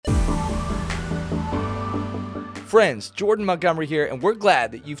Friends, Jordan Montgomery here, and we're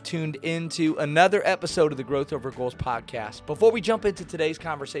glad that you've tuned into another episode of the Growth Over Goals podcast. Before we jump into today's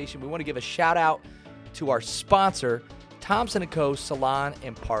conversation, we want to give a shout out to our sponsor, Thompson & Co. Salon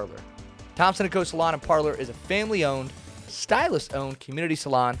and Parlor. Thompson & Co. Salon and Parlor is a family-owned, stylist-owned community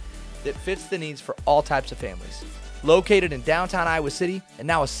salon that fits the needs for all types of families. Located in downtown Iowa City and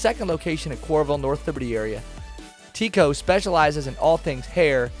now a second location in Coralville, North Liberty area, TCO specializes in all things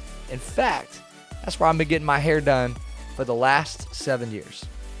hair. In fact, that's where I've been getting my hair done for the last 7 years.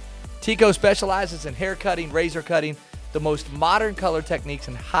 TCO specializes in hair cutting, razor cutting, the most modern color techniques,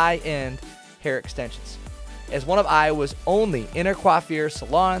 and high-end hair extensions. As one of Iowa's only inner coiffure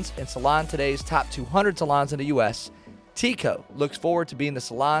salons and Salon Today's top 200 salons in the U.S., TCO looks forward to being the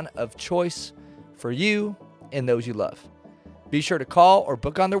salon of choice for you and those you love. Be sure to call or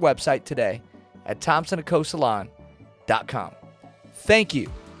book on their website today at thompsonandcosalon.com. Thank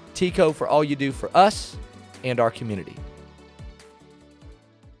you, TCO, for all you do for us and our community.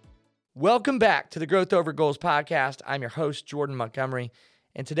 Welcome back to the Growth Over Goals podcast. I'm your host, Jordan Montgomery,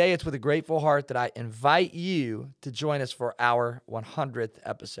 and today it's with a grateful heart that I invite you to join us for our 100th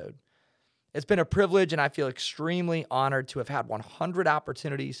episode. It's been a privilege, and I feel extremely honored to have had 100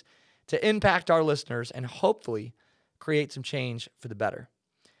 opportunities to impact our listeners and hopefully create some change for the better.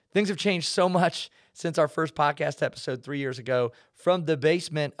 Things have changed so much since our first podcast episode 3 years ago from the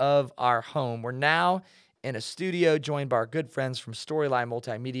basement of our home. We're now in a studio joined by our good friends from Storyline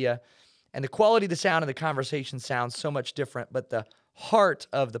Multimedia, and the quality of the sound and the conversation sounds so much different, but the heart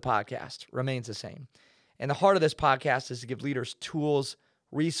of the podcast remains the same. And the heart of this podcast is to give leaders tools,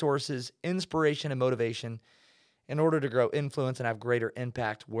 resources, inspiration, and motivation in order to grow influence and have greater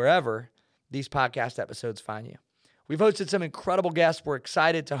impact wherever these podcast episodes find you. We've hosted some incredible guests. We're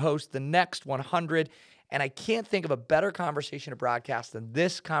excited to host the next 100, and I can't think of a better conversation to broadcast than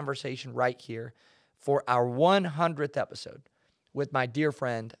this conversation right here for our 100th episode with my dear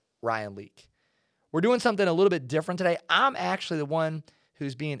friend, Ryan Leak. We're doing something a little bit different today. I'm actually the one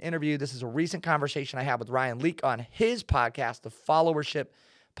who's being interviewed. This is a recent conversation I had with Ryan Leak on his podcast, the Followership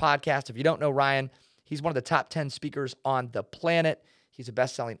podcast. If you don't know Ryan, he's one of the top 10 speakers on the planet. He's a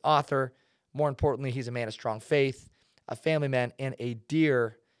best-selling author. More importantly, he's a man of strong faith, a family man, and a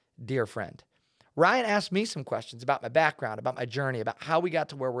dear, dear friend. Ryan asked me some questions about my background, about my journey, about how we got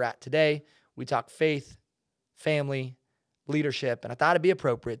to where we're at today. We talk faith, family, leadership, and I thought it'd be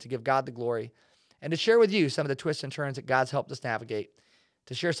appropriate to give God the glory and to share with you some of the twists and turns that God's helped us navigate,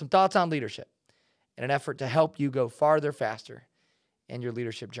 to share some thoughts on leadership in an effort to help you go farther, faster in your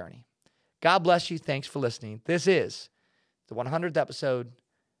leadership journey. God bless you. Thanks for listening. This is the 100th episode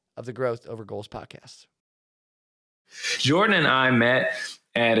of the Growth Over Goals podcast. Jordan and I met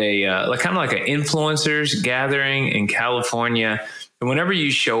at a kind of like an influencers gathering in California. And whenever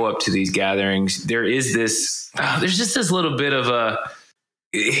you show up to these gatherings, there is there's just this little bit of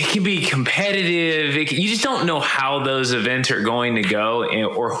it can be competitive. You just don't know how those events are going to go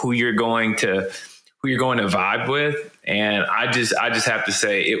or who you're going to vibe with. And I just have to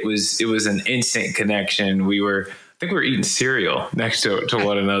say it was an instant connection. I think we were eating cereal next to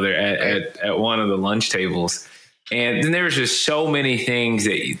one another at one of the lunch tables. And then there was just so many things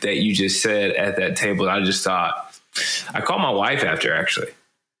that you just said at that table. I just thought, I called my wife after actually.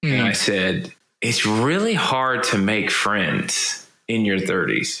 And I said, it's really hard to make friends in your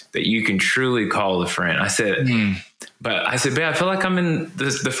 30s that you can truly call a friend. I said, babe, I feel like I'm in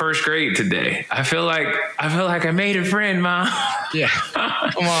the first grade today. I feel like I made a friend, Mom. Yeah.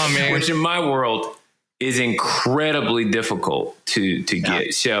 Come on, man. Which in my world is incredibly difficult to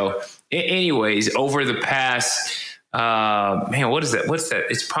get. So anyways, over the past, what is that? What's that?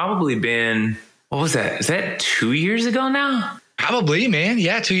 It's probably been, what was that? Is that 2 years ago now? Probably, man.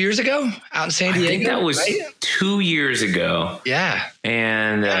 Yeah, 2 years ago out in San Diego. I think that was right? 2 years ago. Yeah.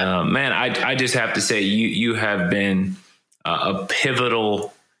 And man, I just have to say you have been a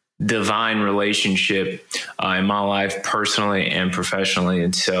pivotal divine relationship in my life personally and professionally.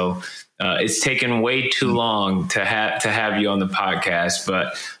 And so it's taken way too long to have you on the podcast,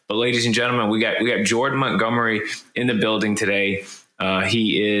 but ladies and gentlemen, we got Jordan Montgomery in the building today.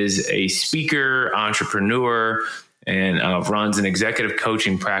 He is a speaker, entrepreneur, and runs an executive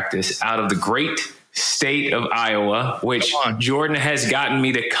coaching practice out of the great state of Iowa, which Jordan has gotten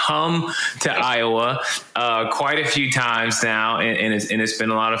me to come to Iowa quite a few times now, and it's been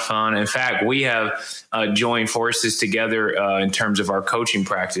a lot of fun. In fact, we have joined forces together in terms of our coaching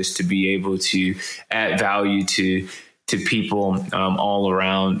practice to be able to add value to people all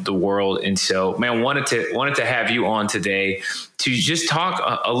around the world. And so, man, wanted to have you on today to just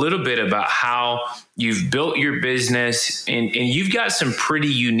talk a little bit about how you've built your business, and you've got some pretty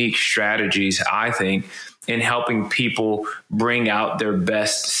unique strategies, I think, in helping people bring out their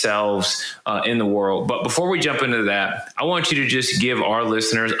best selves in the world. But before we jump into that, I want you to just give our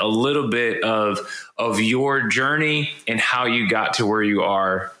listeners a little bit of your journey and how you got to where you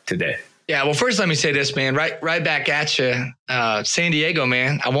are today. Yeah. Well, first, let me say this, man, right back at you. San Diego,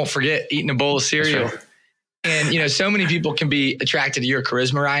 man. I won't forget eating a bowl of cereal. Right. And, so many people can be attracted to your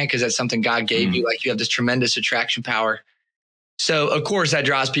charisma, Ryan, because that's something God gave you. Like, you have this tremendous attraction power. So, of course, that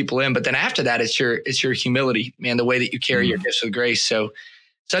draws people in. But then after that, it's your humility, man, the way that you carry your gifts with grace. So,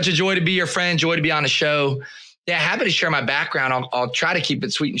 such a joy to be your friend, joy to be on the show. Yeah, happy to share my background. I'll try to keep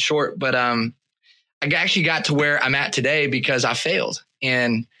it sweet and short. But I actually got to where I'm at today because I failed.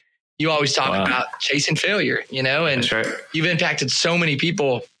 And you always talk about chasing failure, and That's right. You've impacted so many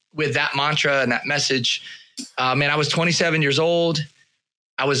people with that mantra and that message. Man, I was 27 years old.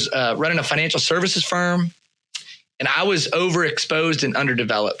 I was running a financial services firm, and I was overexposed and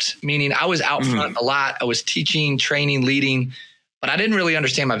underdeveloped, meaning I was out front a lot. I was teaching, training, leading, but I didn't really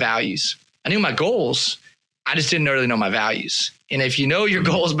understand my values. I knew my goals. I just didn't really know my values. And if you know your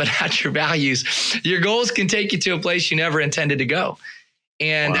goals, but not your values, your goals can take you to a place you never intended to go.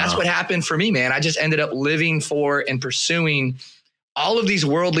 And that's what happened for me, man. I just ended up living for and pursuing all of these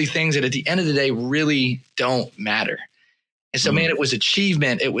worldly things that at the end of the day really don't matter. And so, man, it was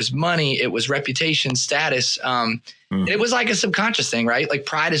achievement, it was money, it was reputation, status. It was like a subconscious thing, right? Like,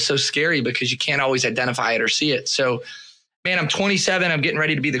 pride is so scary because you can't always identify it or see it. So, man, I'm 27. I'm getting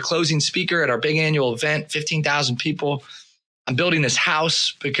ready to be the closing speaker at our big annual event, 15,000 people. I'm building this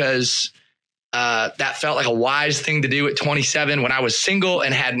house because that felt like a wise thing to do at 27 when I was single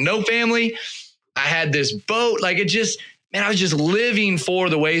and had no family. I had this boat. Like, I was just living for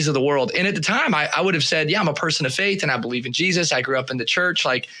the ways of the world. And at the time, I would have said, yeah, I'm a person of faith and I believe in Jesus. I grew up in the church.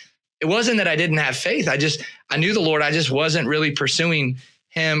 Like, it wasn't that I didn't have faith. I knew the Lord. I just wasn't really pursuing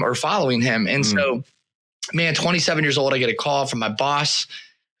him or following him. And so, man, 27 years old, I get a call from my boss,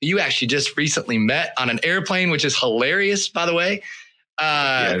 who you actually just recently met on an airplane, which is hilarious, by the way.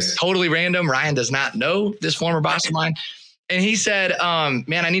 Yes. Totally random. Ryan does not know this former boss of mine. And he said,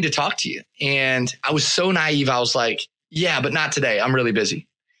 man, I need to talk to you. And I was so naive. I was like, yeah, but not today. I'm really busy.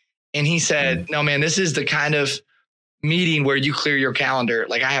 And he said, no, man, this is the kind of meeting where you clear your calendar.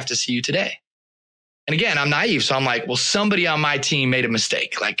 Like, I have to see you today. And again, I'm naive. So I'm like, well, somebody on my team made a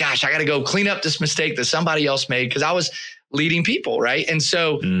mistake. Like, gosh, I got to go clean up this mistake that somebody else made because I was leading people. Right. And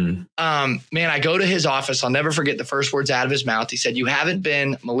so, man, I go to his office. I'll never forget the first words out of his mouth. He said, you haven't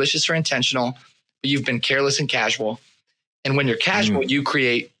been malicious or intentional, but you've been careless and casual. And when you're casual, you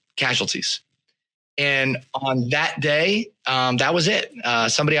create casualties. And on that day, that was it.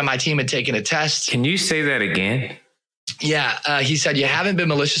 Somebody on my team had taken a test. Can you say that again? Yeah. He said, you haven't been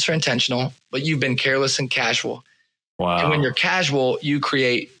malicious or intentional, but you've been careless and casual. Wow. And when you're casual, you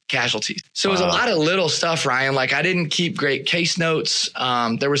create casualties. So it was a lot of little stuff, Ryan. Like, I didn't keep great case notes.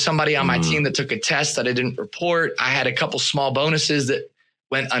 There was somebody on my team that took a test that I didn't report. I had a couple small bonuses that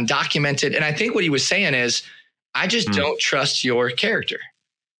went undocumented. And I think what he was saying is, I just don't trust your character.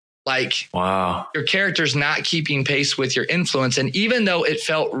 Like, your character's not keeping pace with your influence. And even though it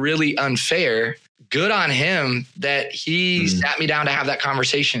felt really unfair, good on him that he sat me down to have that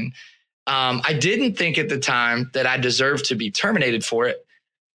conversation. I didn't think at the time that I deserved to be terminated for it,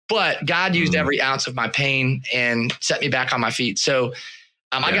 but God used every ounce of my pain and set me back on my feet. So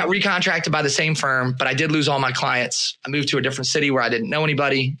I got recontracted by the same firm, but I did lose all my clients. I moved to a different city where I didn't know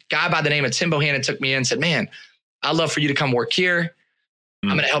anybody. A guy by the name of Tim Bohannon took me in and said, man, I'd love for you to come work here. I'm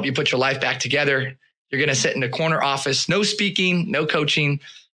going to help you put your life back together. You're going to sit in a corner office, no speaking, no coaching.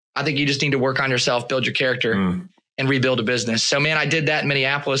 I think you just need to work on yourself, build your character, and rebuild a business. So, man, I did that in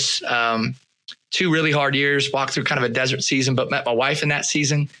Minneapolis. 2 really hard years, walked through kind of a desert season, but met my wife in that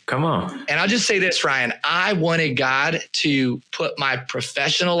season. Come on. And I'll just say this, Ryan, I wanted God to put my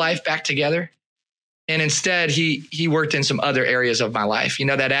professional life back together. And instead, he worked in some other areas of my life. You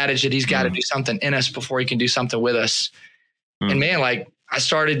know, that adage that he's got to do something in us before he can do something with us. And man, like, I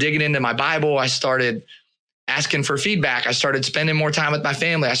started digging into my Bible. I started asking for feedback. I started spending more time with my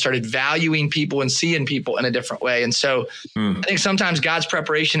family. I started valuing people and seeing people in a different way. And so I think sometimes God's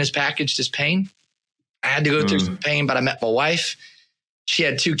preparation is packaged as pain. I had to go through some pain, but I met my wife. She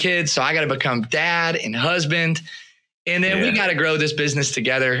had 2 kids. So I got to become dad and husband. And then we got to grow this business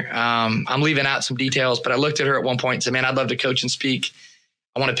together. I'm leaving out some details, but I looked at her at one point and said, man, I'd love to coach and speak.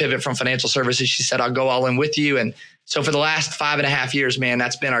 I want to pivot from financial services. She said, I'll go all in with you. And so for the last 5.5 years, man,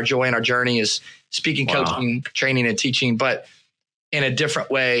 that's been our joy and our journey is speaking, coaching, training, and teaching, but in a different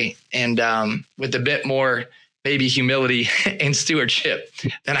way and with a bit more maybe humility and stewardship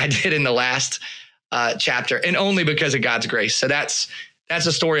than I did in the last chapter, and only because of God's grace. So that's that's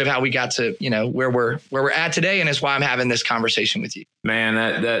a story of how we got to, where we're at today. And it's why I'm having this conversation with you. Man,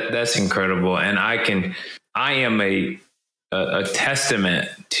 that's incredible. And I am a testament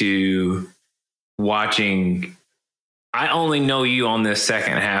to watching. I only know you on this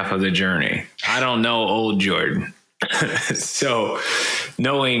second half of the journey. I don't know old Jordan. So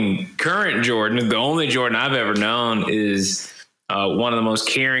knowing current Jordan, the only Jordan I've ever known is one of the most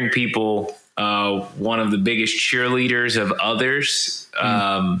caring people, one of the biggest cheerleaders of others.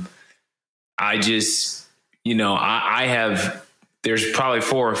 I just, I have, there's probably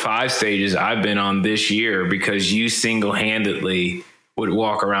 4 or 5 stages I've been on this year because you single-handedly would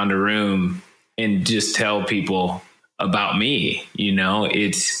walk around the room and just tell people about me.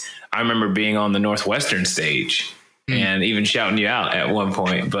 I remember being on the Northwestern stage and even shouting you out at one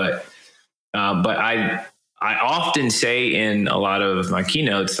point, but I often say in a lot of my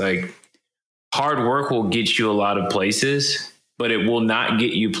keynotes, like, hard work will get you a lot of places, but it will not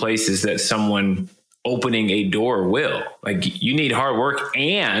get you places that someone opening a door will. Like, you need hard work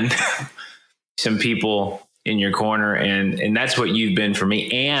and some people in your corner. And that's what you've been for me.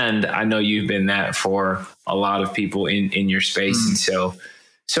 And I know you've been that for a lot of people in your space. And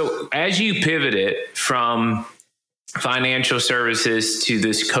so as you pivoted from financial services to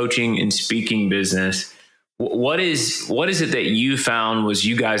this coaching and speaking business, what is it that you found was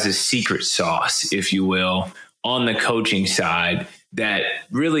you guys' secret sauce, if you will, on the coaching side that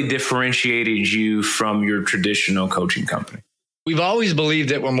really differentiated you from your traditional coaching company? We've always believed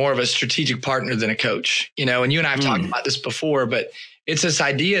that we're more of a strategic partner than a coach, and you and I have talked about this before, but it's this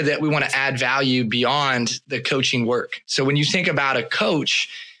idea that we want to add value beyond the coaching work. So when you think about a coach,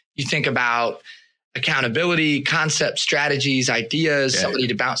 you think about accountability, concept, strategies, ideas, somebody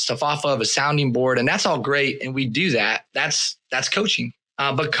to bounce stuff off of, a sounding board. And that's all great. And we do that. That's coaching.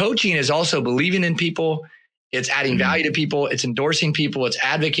 But coaching is also believing in people. It's adding value to people. It's endorsing people. It's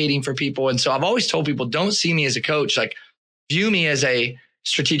advocating for people. And so I've always told people, don't see me as a coach, like view me as a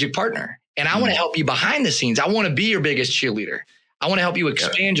strategic partner. And I want to help you behind the scenes. I want to be your biggest cheerleader. I want to help you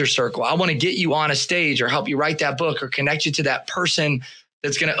expand your circle. I want to get you on a stage or help you write that book or connect you to that person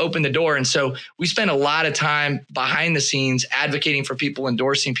that's going to open the door. And so we spend a lot of time behind the scenes advocating for people,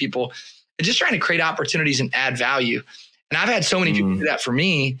 endorsing people, and just trying to create opportunities and add value. And I've had so many people do that for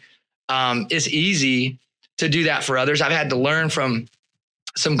me. It's easy to do that for others. I've had to learn from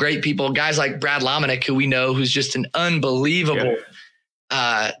some great people, guys like Brad Lomenick, who we know, who's just an unbelievable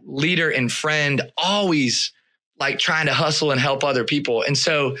leader and friend, always like trying to hustle and help other people. And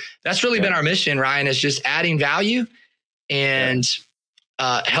so that's really been our mission, Ryan, is just adding value and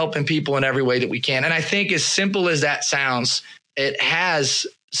helping people in every way that we can. And I think as simple as that sounds, it has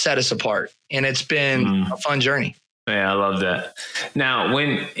set us apart, and it's been a fun journey. Yeah, I love that. Now,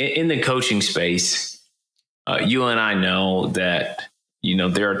 when in the coaching space, you and I know that,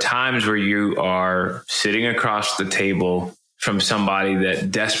 there are times where you are sitting across the table from somebody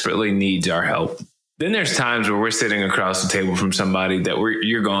that desperately needs our help. Then there's times where we're sitting across the table from somebody that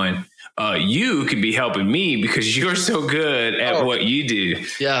you're going, you could be helping me because you're so good at what you do.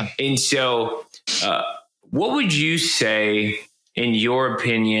 Yeah. And so what would you say, in your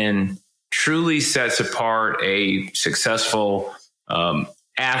opinion, truly sets apart a successful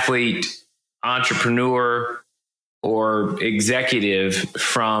athlete, entrepreneur, or executive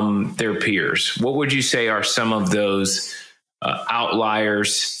from their peers? What would you say are some of those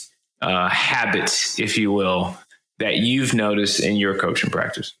outliers, habits, if you will, that you've noticed in your coaching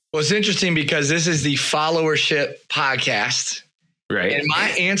practice? Well, it's interesting because this is the Followership podcast. Right. And my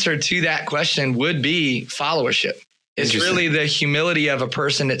answer to that question would be followership. It's really the humility of a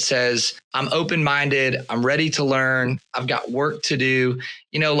person that says, I'm open-minded, I'm ready to learn, I've got work to do.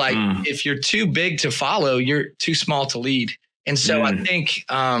 If you're too big to follow, you're too small to lead. And so I think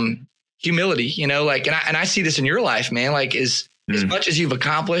humility, and I see this in your life, man, as much as you've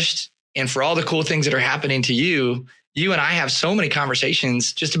accomplished and for all the cool things that are happening to you, you and I have so many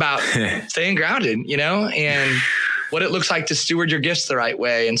conversations just about staying grounded, and what it looks like to steward your gifts the right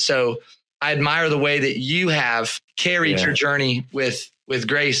way. And so I admire the way that you have carried your journey with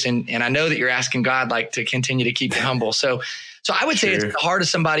grace. And I know that you're asking God to continue to keep you humble. So I would say it's the heart of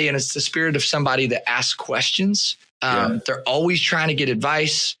somebody, and it's the spirit of somebody that asks questions. They're always trying to get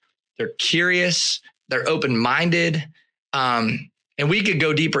advice. They're curious. They're open-minded. And we could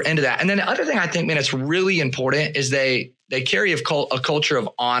go deeper into that. And then the other thing I think, man, it's really important is they carry a culture of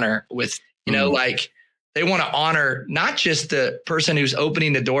honor with, they want to honor not just the person who's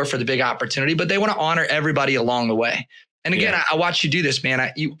opening the door for the big opportunity, but they want to honor everybody along the way. And again, I watch you do this,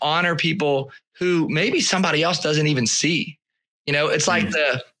 man. You honor people who maybe somebody else doesn't even see. It's like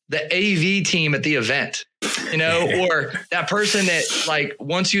the the AV team at the event, or that person that like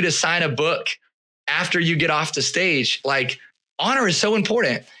wants you to sign a book after you get off the stage. Like, honor is so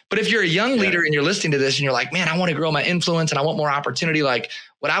important. But if you're a young leader and you're listening to this and you're like, man, I want to grow my influence and I want more opportunity. Like,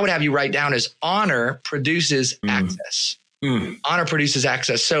 what I would have you write down is honor produces access. Honor produces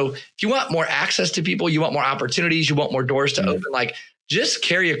access. So if you want more access to people, you want more opportunities, you want more doors to open, like just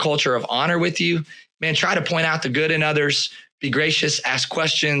carry a culture of honor with you, man. Try to point out the good in others, be gracious, ask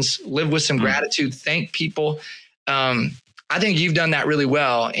questions, live with some gratitude, thank people. I think you've done that really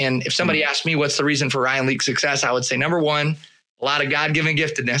well. And if somebody asked me, what's the reason for Ryan Leake's success? I would say, number one, a lot of God-given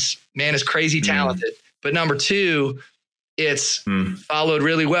giftedness. Man is crazy talented. But number two, it's followed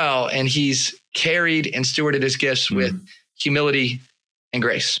really well. And he's carried and stewarded his gifts with humility and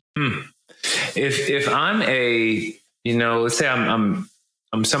grace. If I'm let's say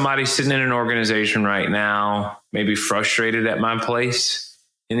I'm somebody sitting in an organization right now, maybe frustrated at my place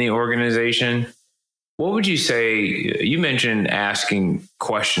in the organization, what would you say? You mentioned asking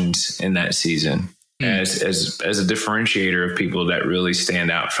questions in that season as a differentiator of people that really stand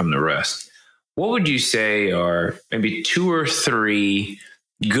out from the rest. What would you say are maybe 2 or 3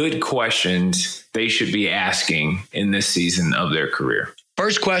 good questions they should be asking in this season of their career?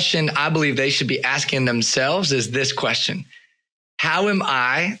 First question I believe they should be asking themselves is this question: how am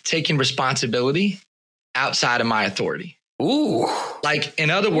I taking responsibility outside of my authority? Ooh. Like, in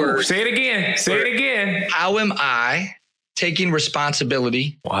other words, say it again. How am I taking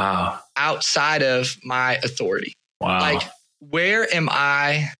responsibility outside of my authority? Wow. Like, where am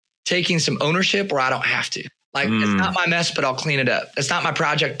I taking some ownership where I don't have to? Like, it's not my mess, but I'll clean it up. It's not my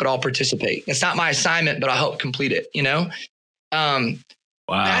project, but I'll participate. It's not my assignment, but I'll help complete it.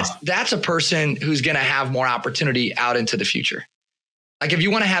 That's a person who's going to have more opportunity out into the future. Like, if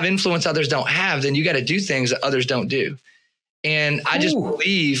you want to have influence others don't have, then you got to do things that others don't do. And I just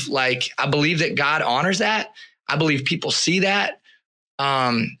believe that God honors that. I believe people see that.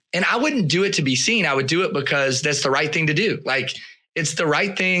 And I wouldn't do it to be seen. I would do it because that's the right thing to do. Like, it's the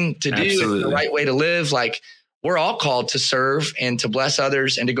right thing to do. Absolutely. It's the right way to live. Like, we're all called to serve and to bless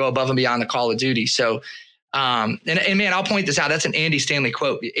others and to go above and beyond the call of duty. So, and man, I'll point this out. That's an Andy Stanley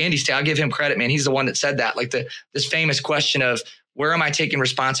quote. I'll give him credit, man. He's the one that said that, like this famous question of, where am I taking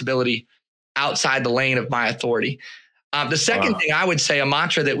responsibility outside the lane of my authority? The second thing I would say, a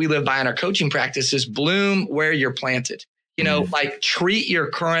mantra that we live by in our coaching practice, is bloom where you're planted. Like, treat your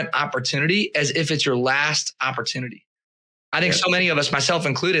current opportunity as if it's your last opportunity. I think so many of us, myself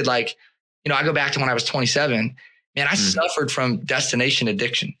included, like, I go back to when I was 27, man, I suffered from destination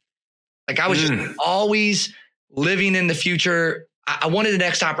addiction. Like, I was just always living in the future. I wanted the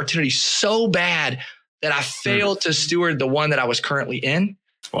next opportunity so bad that I failed to steward the one that I was currently in.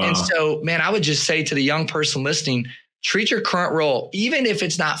 Wow. And so, man, I would just say to the young person listening, treat your current role, even if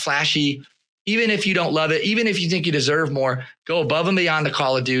it's not flashy, even if you don't love it, even if you think you deserve more, go above and beyond the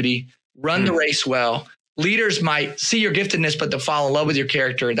call of duty, run the race well. Leaders might see your giftedness, but they'll fall in love with your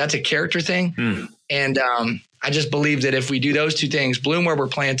character. That's a character thing. And I just believe that if we do those 2 things, bloom where we're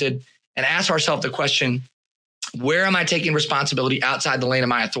planted, and ask ourselves the question, where am I taking responsibility outside the lane of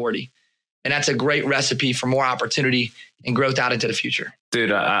my authority? And that's a great recipe for more opportunity and growth out into the future.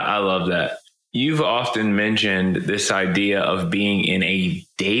 Dude, I love that. You've often mentioned this idea of being in a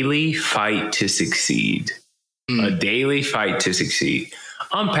daily fight to succeed. A daily fight to succeed.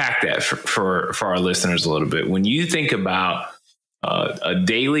 Unpack that for our listeners a little bit. When you think about a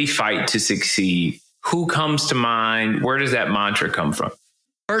daily fight to succeed, who comes to mind? Where does that mantra come from?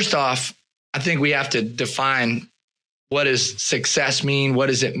 First off, I think we have to define, what does success mean? What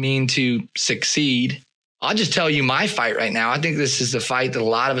does it mean to succeed? I'll just tell you my fight right now. I think this is the fight that a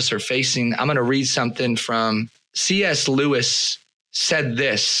lot of us are facing. I'm going to read something from C.S. Lewis said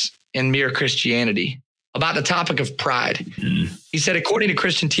this in Mere Christianity about the topic of pride. He said, according to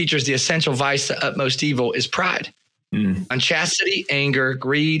Christian teachers, the essential vice, the utmost evil, is pride. Unchastity, anger,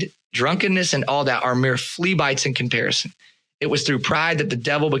 greed, drunkenness, and all that are mere flea bites in comparison. It was through pride that the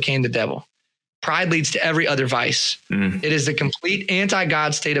devil became the devil. Pride leads to every other vice. It is the complete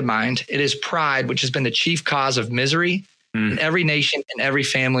anti-God state of mind. It is pride, which has been the chief cause of misery in every nation and every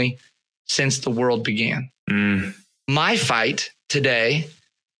family since the world began. My fight today,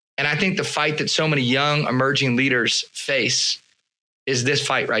 and I think the fight that so many young emerging leaders face, is this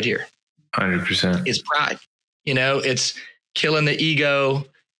fight right here. 100%. It's pride. It's killing the ego.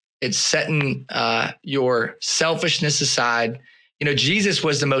 It's setting your selfishness aside. Jesus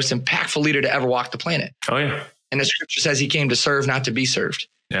was the most impactful leader to ever walk the planet. Oh, yeah. And the scripture says he came to serve, not to be served.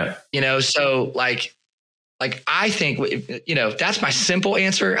 Yeah. So like I think, that's my simple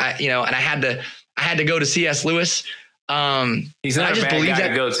answer. And I had to go to C.S. Lewis. He's not a bad guy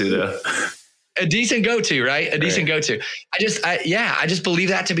to go to, though. A decent go-to, right? A decent go-to. I just believe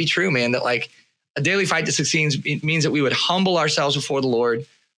that to be true, man, that like a daily fight to succeed means that we would humble ourselves before the Lord.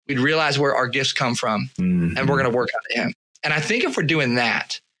 We'd realize where our gifts come from, and we're going to work on Him. And I think if we're doing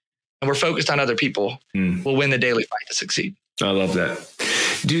that and we're focused on other people, we'll win the daily fight to succeed. I love that.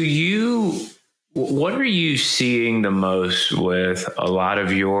 What are you seeing the most with a lot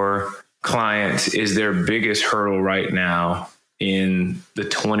of your clients is their biggest hurdle right now in the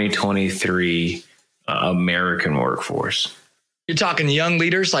 2023 American workfore? You're talking young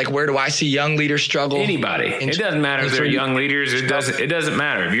leaders. Like, where do I see young leaders struggle? Anybody. It doesn't matter if they're young leaders. It doesn't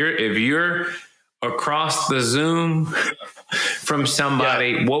matter if you're across the Zoom from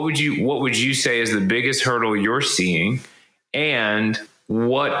somebody. What would you say is the biggest hurdle you're seeing, and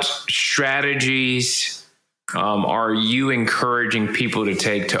what strategies are you encouraging people to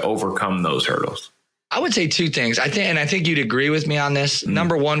take to overcome those hurdles? I would say two things. I think you'd agree with me on this.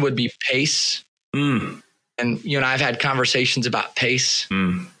 Number one would be pace. And you and I have had conversations about pace.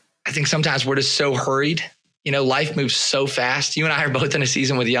 I think sometimes we're just so hurried. You know, life moves so fast. You and I are both in a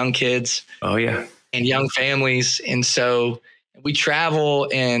season with young kids. Oh yeah. And young families. And so we travel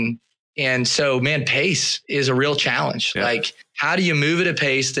and so, man, pace is a real challenge. Yeah. Like, how do you move at a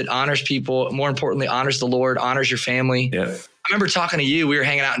pace that honors people, more importantly, honors the Lord, honors your family? Yeah. I remember talking to you. We were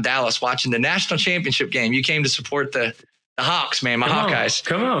hanging out in Dallas watching the national championship game. You came to support the Hawks, man, Hawkeyes.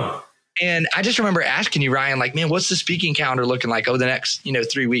 Come on. And I just remember asking you, Ryan, like, man, what's the speaking calendar looking like over the next,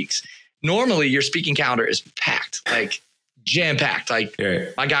 3 weeks? Normally your speaking calendar is packed, like jam packed. Like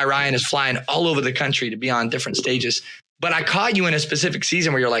my guy, Ryan, is flying all over the country to be on different stages. But I caught you in a specific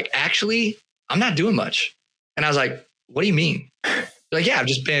season where you're like, actually, I'm not doing much. And I was like, what do you mean? You're like, yeah, I've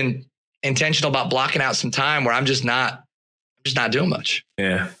just been intentional about blocking out some time where I'm just not doing much.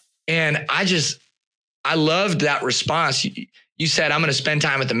 Yeah. And I loved that response. You said, I'm going to spend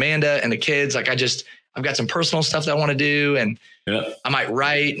time with Amanda and the kids. Like, I've got some personal stuff that I want to do. And I might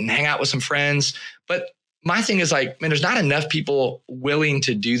write and hang out with some friends. But my thing is like, man, there's not enough people willing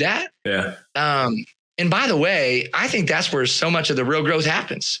to do that. Yeah. And by the way, I think that's where so much of the real growth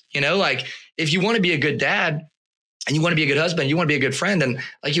happens. Like, if you want to be a good dad and you want to be a good husband, you want to be a good friend, and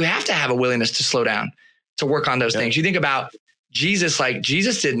like, you have to have a willingness to slow down, to work on those things. You think about Jesus, like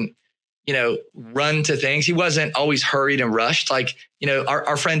Jesus didn't, run to things. He wasn't always hurried and rushed. Like,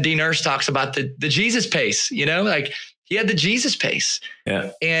 our friend Dean Erskine talks about the Jesus pace, like he had the Jesus pace. Yeah.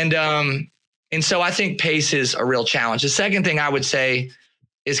 And so I think pace is a real challenge. The second thing I would say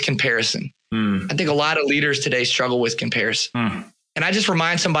is comparison. I think a lot of leaders today struggle with comparison. And I just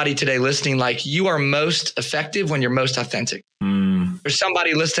remind somebody today listening, like, you are most effective when you're most authentic. There's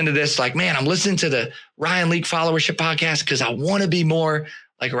somebody listening to this like, man, I'm listening to the Ryan Leak Followership podcast because I want to be more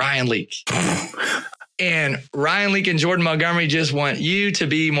like Ryan Leak. And Ryan Leak and Jordan Montgomery just want you to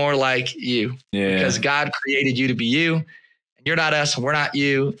be more like you. Yeah. Because God created you to be you. And you're not us, and we're not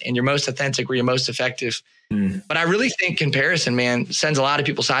you. And you're most authentic where you're most effective. But I really think comparison, man, sends a lot of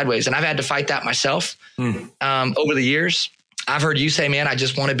people sideways. And I've had to fight that myself over the years. I've heard you say, man, I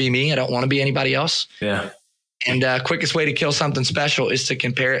just want to be me. I don't want to be anybody else. Yeah. And quickest way to kill something special is to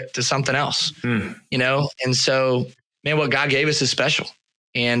compare it to something else, And so, man, what God gave us is special.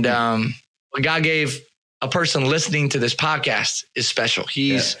 And what God gave a person listening to this podcast is special.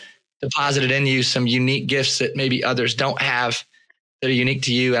 He's deposited in you some unique gifts that maybe others don't have that are unique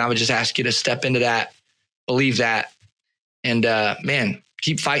to you. And I would just ask you to step into that, believe that, and man,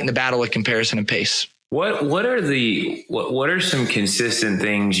 keep fighting the battle of comparison and pace. What are some consistent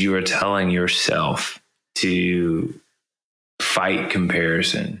things you are telling yourself to fight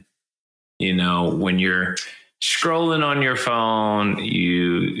comparison? When you're scrolling on your phone,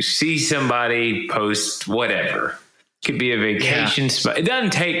 you see somebody post whatever. It could be a vacation spot. It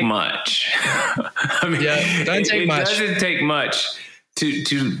doesn't take much. It doesn't take much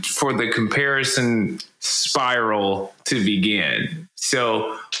for the comparison spiral to begin.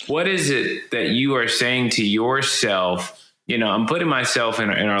 So what is it that you are saying to yourself? I'm putting myself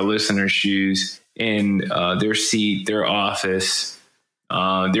in our listeners' shoes, in their seat, their office.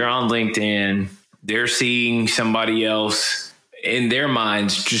 They're on LinkedIn. They're seeing somebody else in their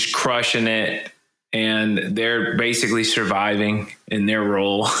minds just crushing it, and they're basically surviving in their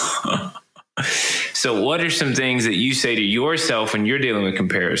role. So what are some things that you say to yourself when you're dealing with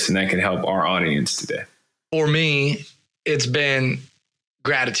comparison that can help our audience today? For me, it's been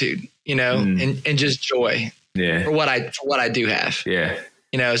gratitude, and just joy for what I do have. Yeah.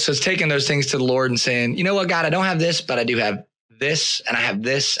 So it's taking those things to the Lord and saying, you know what, God, I don't have this, but I do have this, and I have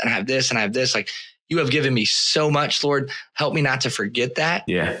this, and I have this, and I have this. Like, you have given me so much, Lord. Help me not to forget that.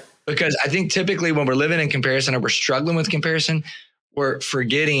 Yeah. Because I think typically when we're living in comparison or we're struggling with comparison, we're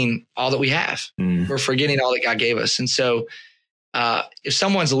forgetting all that we have. We're forgetting all that God gave us. And so if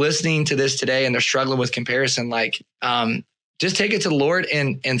someone's listening to this today and they're struggling with comparison, like just take it to the Lord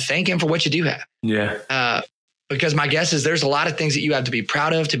and thank him for what you do have. Yeah. Because my guess is there's a lot of things that you have to be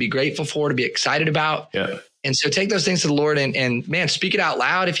proud of, to be grateful for, to be excited about. Yeah. And so take those things to the Lord and man, speak it out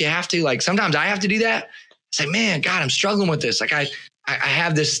loud if you have to. Like sometimes I have to do that. Say, man, God, I'm struggling with this. Like I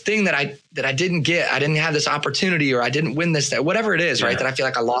have this thing that I didn't get. I didn't have this opportunity, or I didn't win this, that whatever it is, right? That I feel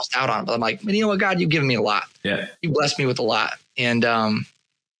like I lost out on. But I'm like, man, you know what, God, you've given me a lot. Yeah. You blessed me with a lot. And I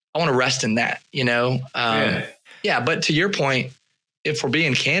want to rest in that, you know? But to your point, if we're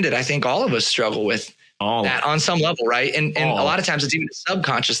being candid, I think all of us struggle with that on some level, right? And a lot of times it's even a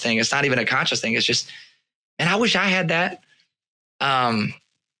subconscious thing. It's not even a conscious thing. It's just, man, I wish I had that.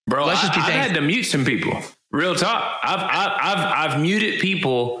 Bro, I had to mute some people. Real talk. I've muted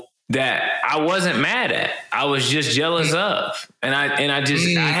people that I wasn't mad at. I was just jealous of. And I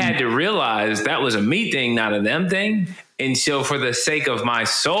had to realize that was a me thing, not a them thing. And so for the sake of my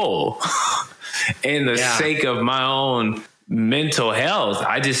soul and the sake of my own mental health,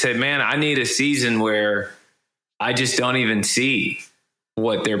 I just said, man, I need a season where I just don't even see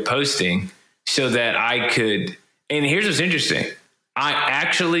what they're posting so that I could. And here's what's interesting. I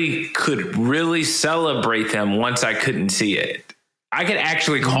actually could really celebrate them once I couldn't see it. I could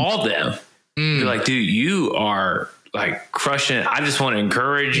actually call them, be like, dude, you are like crushing it. I just want to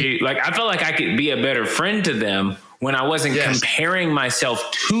encourage you. Like, I felt like I could be a better friend to them when I wasn't comparing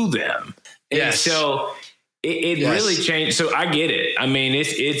myself to them. And so it really changed. So I get it. I mean,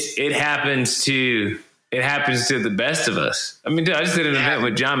 it happens to the best of us. I mean, dude, I just did an event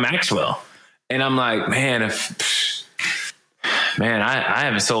with John Maxwell, and I'm like, man, I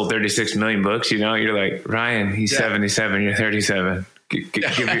haven't sold 36 million books. You know, you're like, Ryan, he's 77, you're 37.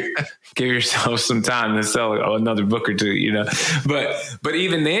 Give yourself some time to sell another book or two, you know? But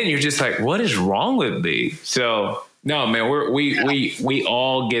even then you're just like, what is wrong with me? So no, man, we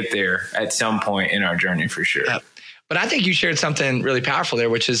all get there at some point in our journey for sure. But I think you shared something really powerful there,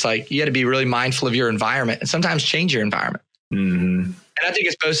 which is like, you got to be really mindful of your environment and sometimes change your environment. And I think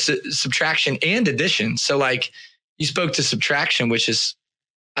it's both subtraction and addition. So like, you spoke to subtraction, which is,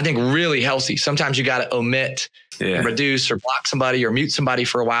 I think, really healthy. Sometimes you got to omit, reduce, or block somebody or mute somebody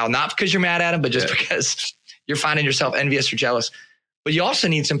for a while, not because you're mad at them, but just because you're finding yourself envious or jealous. But you also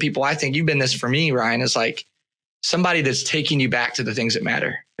need some people, I think you've been this for me, Ryan, is like somebody that's taking you back to the things that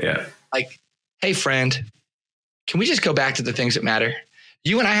matter. Yeah. Like, hey, friend, can we just go back to the things that matter?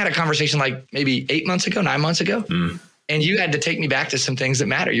 You and I had a conversation like maybe 9 months ago, and you had to take me back to some things that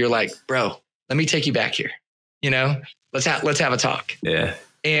matter. You're like, bro, let me take you back here. You know, let's have a talk. Yeah.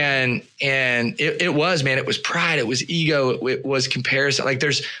 And it was, man, it was pride. It was ego. It was comparison. Like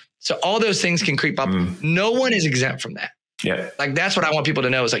so all those things can creep up. No one is exempt from that. Yeah. Like, that's what I want people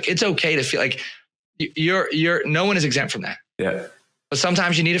to know is like, it's okay to feel like no one is exempt from that. Yeah. But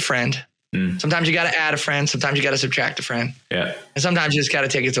sometimes you need a friend. Sometimes you got to add a friend. Sometimes you got to subtract a friend. Yeah. And sometimes you just got to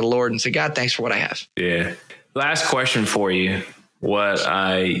take it to the Lord and say, God, thanks for what I have. Yeah. Last question for you. What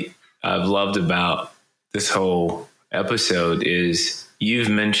I've loved about this whole episode is you've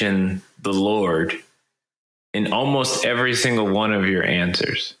mentioned the Lord in almost every single one of your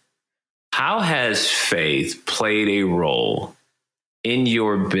answers. How has faith played a role in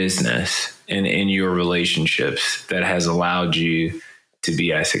your business and in your relationships that has allowed you to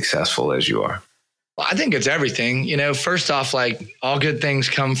be as successful as you are? Well, I think it's everything. You know, first off, like, all good things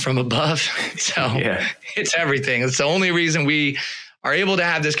come from above. So it's everything. It's the only reason we are able to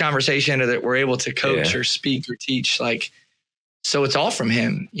have this conversation, or that we're able to coach or speak or teach. Like, so it's all from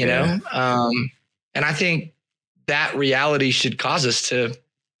him, you know? And I think that reality should cause us to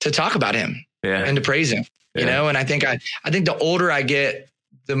talk about him and to praise him, you know? And I think the older I get,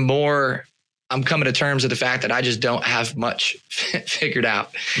 the more I'm coming to terms with the fact that I just don't have much figured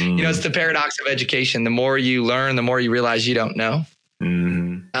out. You know, it's the paradox of education. The more you learn, the more you realize you don't know.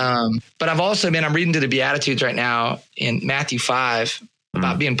 But I've also I'm reading to the Beatitudes right now in Matthew 5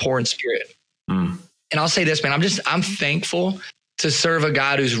 about being poor in spirit. And I'll say this, man, I'm thankful to serve a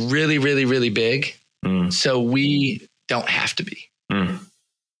God who's really, really, really big. So we don't have to be. You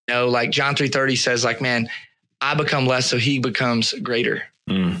know, like John 3:30 says, like, man, I become less so he becomes greater.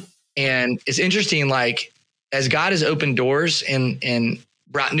 And it's interesting, like, as God has opened doors and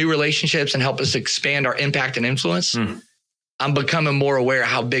brought new relationships and helped us expand our impact and influence, I'm becoming more aware of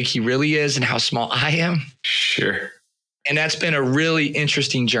how big he really is and how small I am. Sure. And that's been a really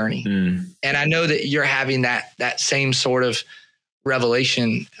interesting journey. And I know that you're having that same sort of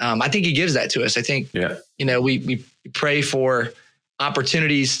revelation. I think he gives that to us. I think, you know, we pray for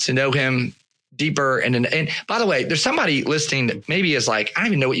opportunities to know him deeper. And by the way, there's somebody listening that maybe is like, I don't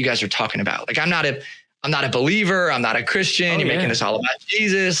even know what you guys are talking about. Like, I'm not a believer. I'm not a Christian. You're making this all about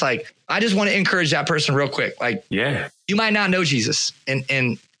Jesus. Like, I just want to encourage that person real quick. Like, you might not know Jesus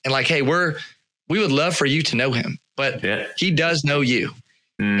and like, hey, we would love for you to know him, but he does know you.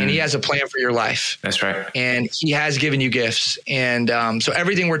 And he has a plan for your life. That's right. And he has given you gifts. And so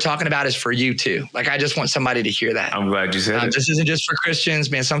everything we're talking about is for you too. Like, I just want somebody to hear that. I'm glad you said it. This isn't just for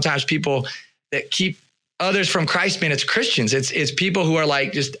Christians, man. Sometimes people that keep others from Christ, man, it's Christians. It's people who are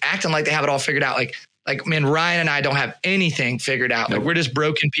like just acting like they have it all figured out. Like, man, Ryan and I don't have anything figured out. Like, we're just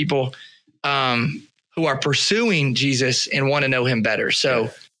broken people who are pursuing Jesus and want to know him better. So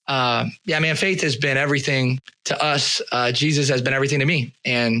man, faith has been everything to us. Jesus has been everything to me.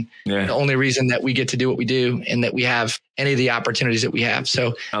 And the only reason that we get to do what we do and that we have any of the opportunities that we have.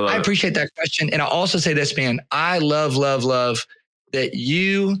 So I appreciate that question. And I'll also say this, man, I love that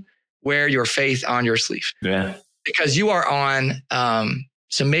you wear your faith on your sleeve. Yeah. Because you are on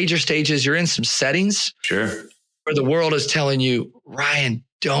some major stages. You're in some settings. Sure. Where the world is telling you, Ryan,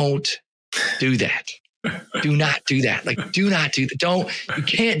 don't do that. Do not do that. Like, do not do that. You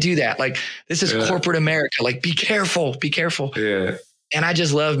can't do that. Like, this is corporate America. Like, be careful. Yeah. And I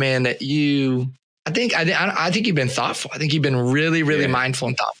just love, man, that I think you've been thoughtful. I think you've been really, really mindful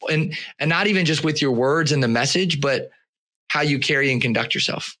and thoughtful, and not even just with your words and the message, but how you carry and conduct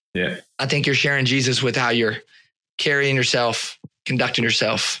yourself. Yeah. I think you're sharing Jesus with how you're carrying yourself, conducting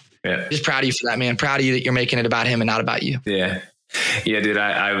yourself. Yeah. Just proud of you for that, man. Proud of you that you're making it about him and not about you. Yeah. Yeah, dude,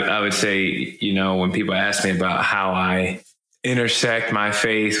 I would say, when people ask me about how I intersect my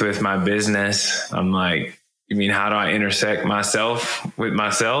faith with my business, I'm like, you mean, how do I intersect myself with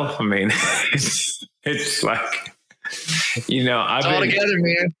myself? I mean, it's like, I've been all together,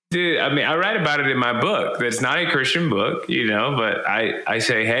 man. Dude, I mean, I write about it in my book. That's not a Christian book, but I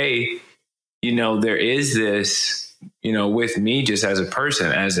say, hey, there is this, with me just as a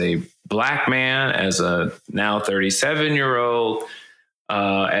person, as a Black man, as a now 37-year-old,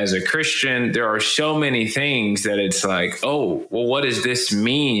 as a Christian, there are so many things that it's like, oh, well, what does this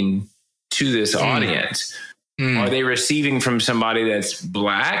mean to this audience? Are they receiving from somebody that's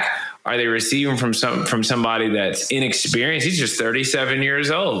Black? Are they receiving from somebody that's inexperienced? He's just 37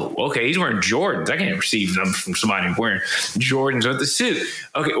 years old. Okay, he's wearing Jordans. I can't receive them from somebody wearing Jordans with the suit.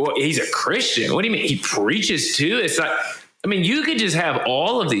 Okay, well, he's a Christian. What do you mean? He preaches too? It's like, I mean, you could just have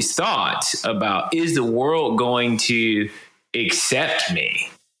all of these thoughts about, is the world going to accept me?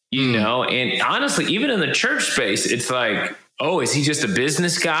 And honestly, even in the church space, it's like, oh, is he just a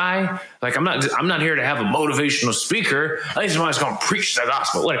business guy? Like, I'm not here to have a motivational speaker. I just want to go preach the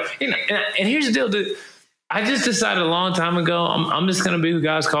gospel. Whatever. And here's the deal, dude. I just decided a long time ago, I'm just going to be who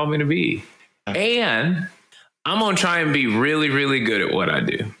God's called me to be. And I'm going to try and be really, really good at what I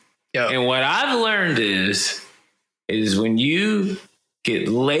do. Yep. And what I've learned is when you get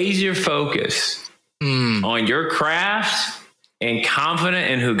laser focused on your craft and confident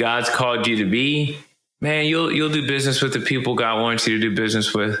in who God's called you to be, man, you'll do business with the people God wants you to do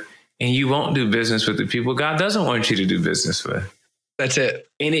business with, and you won't do business with the people God doesn't want you to do business with. That's it.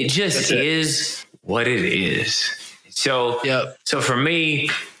 And it just is what it is. So for me,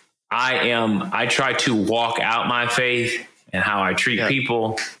 I try to walk out my faith and how I treat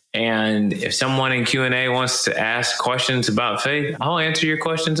people. And if someone in Q&A wants to ask questions about faith, I'll answer your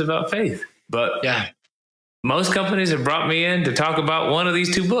questions about faith. But most companies have brought me in to talk about one of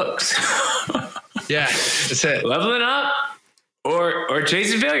these two books. That's it. Leveling Up or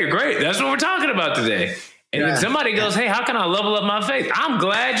Chasing Failure. Great. That's what we're talking about today. And when somebody goes, hey, how can I level up my faith? I'm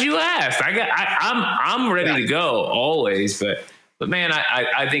glad you asked. I'm ready to go always. But man,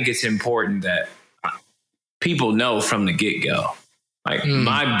 I think it's important that people know from the get-go. Like,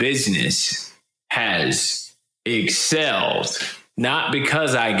 my business has excelled, not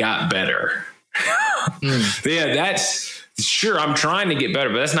because I got better. That's sure, I'm trying to get better,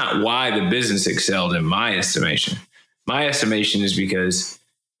 but that's not why the business excelled in my estimation. My estimation is because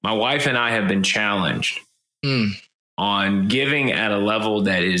my wife and I have been challenged on giving at a level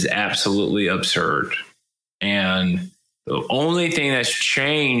that is absolutely absurd. And the only thing that's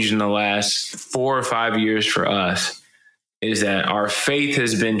changed in the last 4 or 5 years for us is that our faith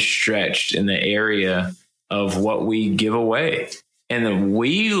has been stretched in the area of what we give away. And then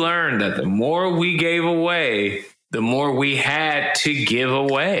we learned that the more we gave away, the more we had to give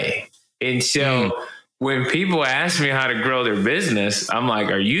away. And so when people ask me how to grow their business, I'm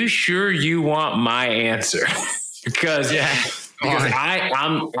like, are you sure you want my answer? because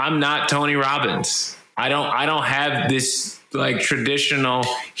I'm not Tony Robbins. I don't have this like traditional,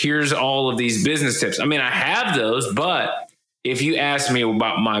 here's all of these business tips. I mean, I have those, but if you ask me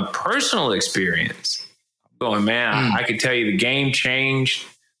about my personal experience, I'm going, man, I could tell you the game changed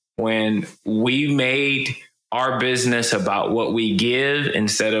when we made our business about what we give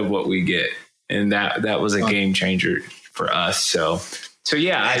instead of what we get. And that was a game changer for us. So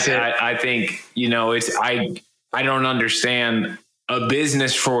yeah, I think, I don't understand a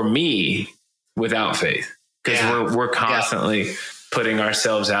business for me without faith, because we're constantly putting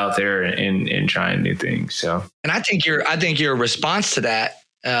ourselves out there and trying new things. So, and I think your response to that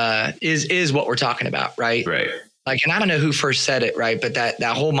is what we're talking about, right? Right. Like, and I don't know who first said it, right? But that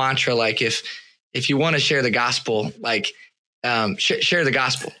whole mantra, like if you want to share the gospel, like share the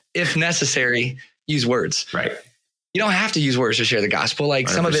gospel. If necessary, use words. Right. You don't have to use words to share the gospel. Like 100%.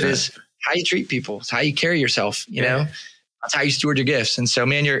 Some of it is how you treat people, it's how you carry yourself, you know? That's how you steward your gifts. And so,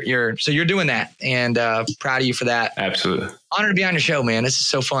 man, you're doing that, and proud of you for that. Absolutely. Honored to be on your show, man. This is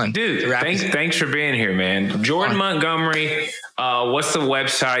so fun. Dude, thanks for being here, man. Jordan Montgomery, what's the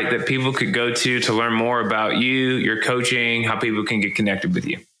website that people could go to learn more about you, your coaching, how people can get connected with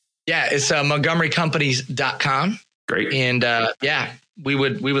you? Yeah, it's MontgomeryCompanies.com. Great. And we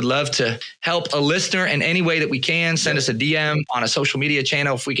would love to help a listener in any way that we can. Send us a DM on a social media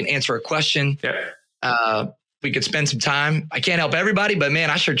channel if we can answer a question. Yeah. We could spend some time. I can't help everybody, but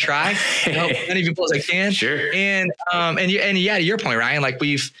man, I sure try to help as many people as I can. Sure. And to your point, Ryan, like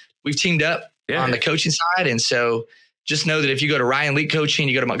we've teamed up on the coaching side. And so just know that if you go to Ryan Leak Coaching,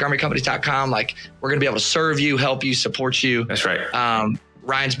 you go to MontgomeryCompanies.com, like we're going to be able to serve you, help you, support you. That's right.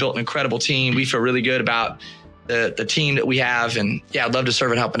 Ryan's built an incredible team. We feel really good about the team that we have. And I'd love to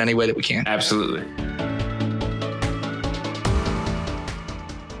serve and help in any way that we can. Absolutely.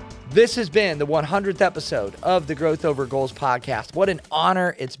 This has been the 100th episode of the Growth Over Goals podcast. What an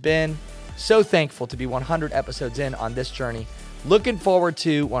honor it's been. So thankful to be 100 episodes in on this journey. Looking forward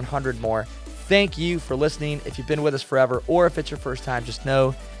to 100 more. Thank you for listening. If you've been with us forever, or if it's your first time, just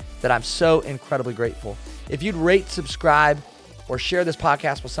know that I'm so incredibly grateful. If you'd rate, subscribe, or share this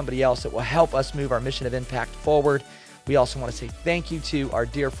podcast with somebody else, it will help us move our mission of impact forward. We also want to say thank you to our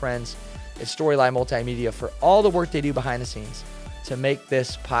dear friends at Storyline Multimedia for all the work they do behind the scenes to make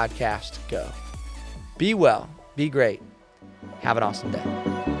this podcast go. Be well, be great, have an awesome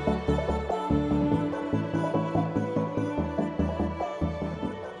day.